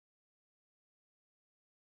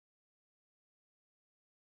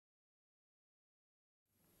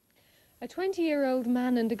A 20-year-old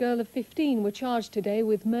man and a girl of 15 were charged today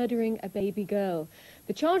with murdering a baby girl.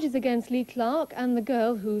 The charges against Lee Clark and the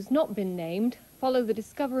girl, who's not been named, follow the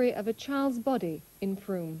discovery of a child's body in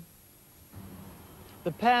Frome.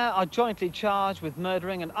 The pair are jointly charged with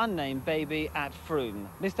murdering an unnamed baby at Frome.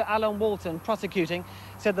 Mr. Alan Walton, prosecuting,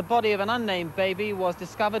 said the body of an unnamed baby was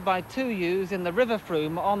discovered by two youths in the River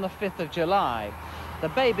Frome on the 5th of July. The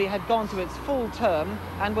baby had gone to its full term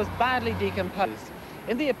and was badly decomposed.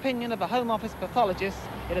 In the opinion of a Home Office pathologist,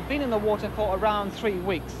 it had been in the water for around 3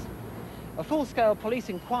 weeks. A full-scale police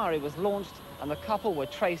inquiry was launched and the couple were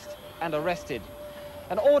traced and arrested.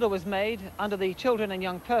 An order was made under the Children and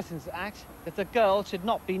Young Persons Act that the girl should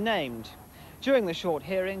not be named. During the short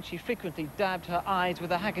hearing, she frequently dabbed her eyes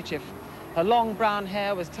with a handkerchief. Her long brown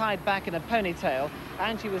hair was tied back in a ponytail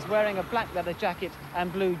and she was wearing a black leather jacket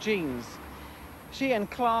and blue jeans. She and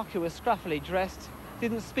Clark, who was scruffily dressed,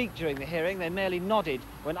 didn't speak during the hearing. They merely nodded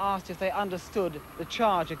when asked if they understood the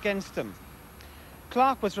charge against them.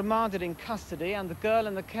 Clark was remanded in custody and the girl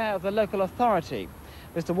in the care of the local authority.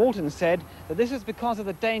 Mr. Walton said that this was because of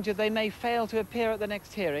the danger they may fail to appear at the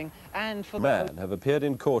next hearing and for Man have appeared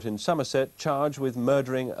in court in Somerset charged with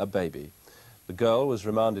murdering a baby. The girl was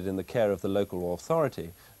remanded in the care of the local authority.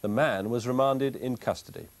 The man was remanded in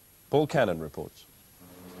custody. Paul Cannon reports.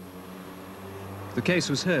 The case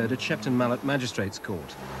was heard at Shepton Mallet Magistrates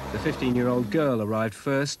Court. The 15-year-old girl arrived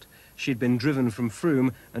first. She'd been driven from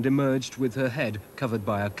Frome and emerged with her head covered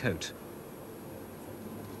by a coat.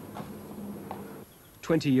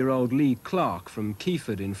 20-year-old Lee Clark from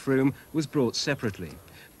Keyford in Frome was brought separately.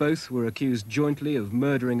 Both were accused jointly of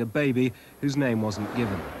murdering a baby whose name wasn't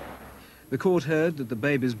given. The court heard that the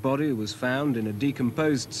baby's body was found in a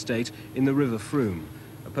decomposed state in the River Frome.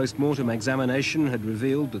 A post-mortem examination had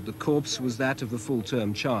revealed that the corpse was that of the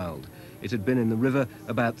full-term child. It had been in the river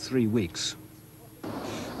about 3 weeks.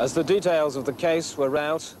 As the details of the case were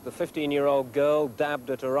out, the 15-year-old girl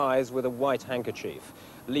dabbed at her eyes with a white handkerchief.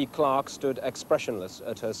 Lee Clark stood expressionless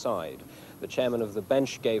at her side. The chairman of the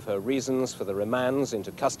bench gave her reasons for the remands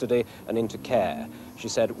into custody and into care. She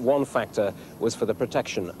said one factor was for the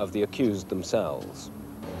protection of the accused themselves.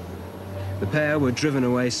 The pair were driven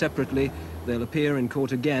away separately. They'll appear in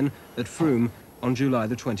court again at Frome on July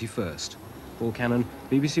the 21st. Paul Cannon,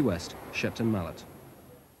 BBC West, Shepton Mallet.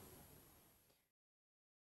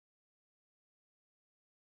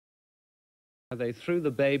 They threw the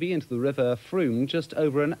baby into the River Frome just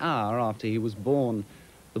over an hour after he was born.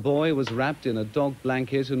 The boy was wrapped in a dog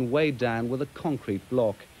blanket and weighed down with a concrete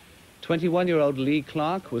block. 21-year-old Lee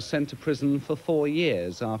Clark was sent to prison for 4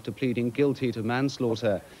 years after pleading guilty to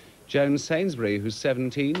manslaughter. Joan Sainsbury, who's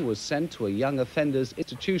 17, was sent to a young offenders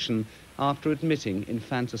institution after admitting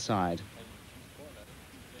infanticide.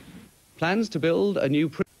 Plans to build a new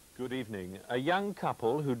prison. Good evening. A young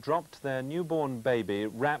couple who dropped their newborn baby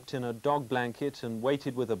wrapped in a dog blanket and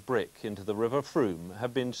weighted with a brick into the River Frome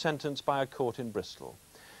have been sentenced by a court in Bristol.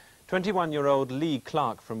 21-year-old Lee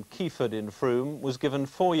Clark from Keyford in Frome was given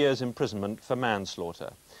 4 years imprisonment for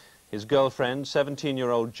manslaughter. His girlfriend,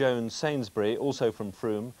 17-year-old Joan Sainsbury, also from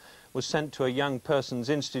Frome, was sent to a young persons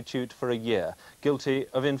institute for a year, guilty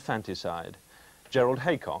of infanticide. Gerald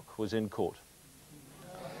Haycock was in court.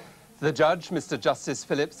 The judge, Mr. Justice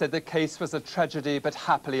Phillips, said the case was a tragedy but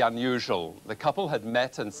happily unusual. The couple had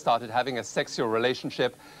met and started having a sexual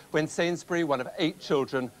relationship when Sainsbury, one of 8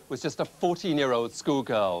 children, was just a 14-year-old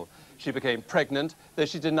schoolgirl. She became pregnant, though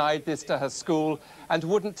she denied this to her school and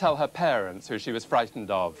wouldn't tell her parents, who she was frightened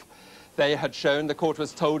of. They had shown, the court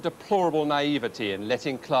was told, deplorable naivety in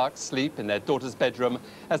letting Clark sleep in their daughter's bedroom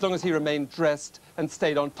as long as he remained dressed and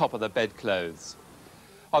stayed on top of the bedclothes.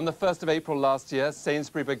 On the 1st of April last year,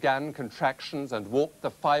 Sainsbury began contractions and walked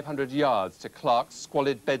the 500 yards to Clark's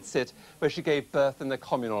squalid bedsit, where she gave birth in the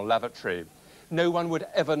communal lavatory. No one would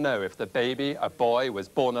ever know if the baby, a boy, was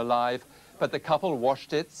born alive, but the couple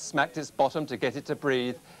washed it, smacked its bottom to get it to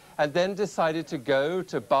breathe, and then decided to go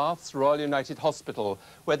to Bath's Royal United Hospital,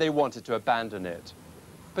 where they wanted to abandon it.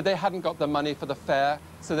 But they hadn't got the money for the fare,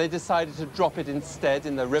 so they decided to drop it instead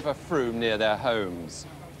in the River Frome near their homes.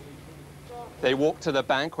 They walked to the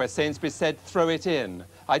bank where Sainsbury said, "Throw it in."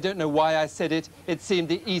 "I don't know why I said it. It seemed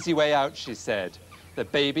the easy way out," she said. The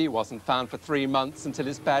baby wasn't found for 3 months until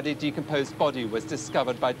its badly decomposed body was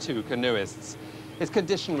discovered by 2 canoeists. Its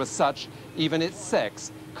condition was such, even its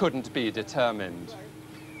sex couldn't be determined.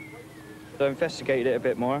 I investigated it a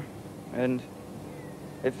bit more, and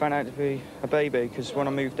it found out to be a baby, because when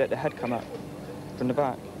I moved it, the head come up from the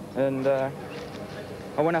back. And I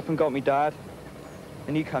went up and got my dad,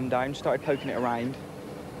 and he come down, started poking it around,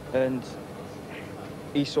 and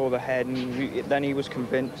he saw the head, and then he was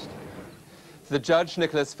convinced. The judge,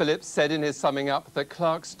 Nicholas Phillips, said in his summing up that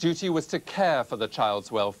Clark's duty was to care for the child's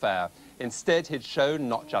welfare. Instead, he'd shown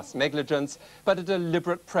not just negligence, but a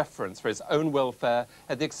deliberate preference for his own welfare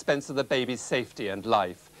at the expense of the baby's safety and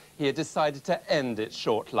life. He had decided to end its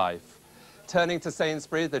short life. Turning to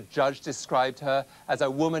Sainsbury, the judge described her as a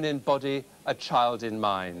woman in body, a child in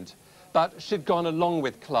mind. But she'd gone along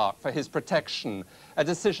with Clark for his protection, a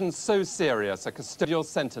decision so serious a custodial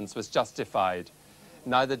sentence was justified.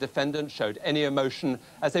 Neither defendant showed any emotion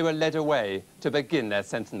as they were led away to begin their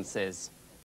sentences.